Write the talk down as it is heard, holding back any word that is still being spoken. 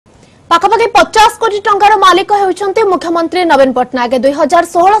पाखापाखि 50 कोटी टंकार मालिक होउछन्ते मुख्यमंत्री नवीन पट्टनायक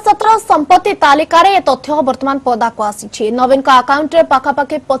 2016-17 संपत्ति तालिकार ए तथ्य वर्तमान पदा को आसी। नवीन का अकाउंट रे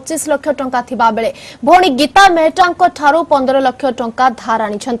पाखापाखि 25 लाख टंका थिबा बेले भोणी गीता मेहटांको ठारू 15 लाख टंका धार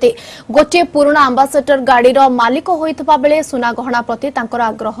आनिछन्ते। गोटे पुराना एम्बासेडर गाड़ी रो मालिक होइतबा बेले सुना गहना प्रति तांकर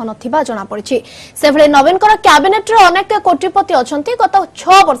आग्रह नथिबा जणा पड़िछि। सेभले नवीन कर कैबिनेट रे अनेक कोटीपति अछन्ते। गत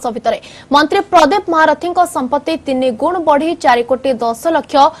 6 वर्ष भितरे मंत्री प्रदीप महारथी को संपत्ति 3 गुण बढ़ी 4 कोटी 10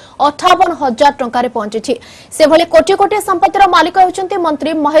 लाख 58,000 टंका पहुंची। से भली कोटी कोटी संपत्तिर मालिक होउछन्ते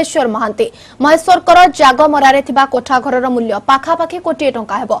मंत्री महेश्वर महांती। महेश्वर कर जागमरारे थिबा कोठा घरर मूल्य पाखापाखि कोटी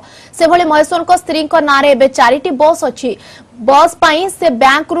टंका हेबो। से भली महेश्वर को स्त्री को नारे एबे 4टी बस अछि। बस पाई से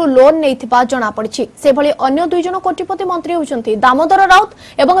बैंक रु लोन नैथिबा जणा पड़िछि। से भली अन्य 2 जण कोटीपति मंत्री होउछन्ते दामोदर राउत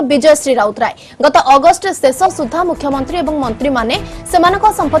एवं विजयश्री राउत राय। गत अगस्त शेष सुधा मुख्यमंत्री एवं मंत्री माने सेमानक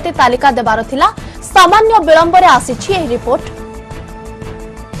संपत्ति तालिका देबार थिला। सामान्य विलंब रे आसीछि एही रिपोर्ट।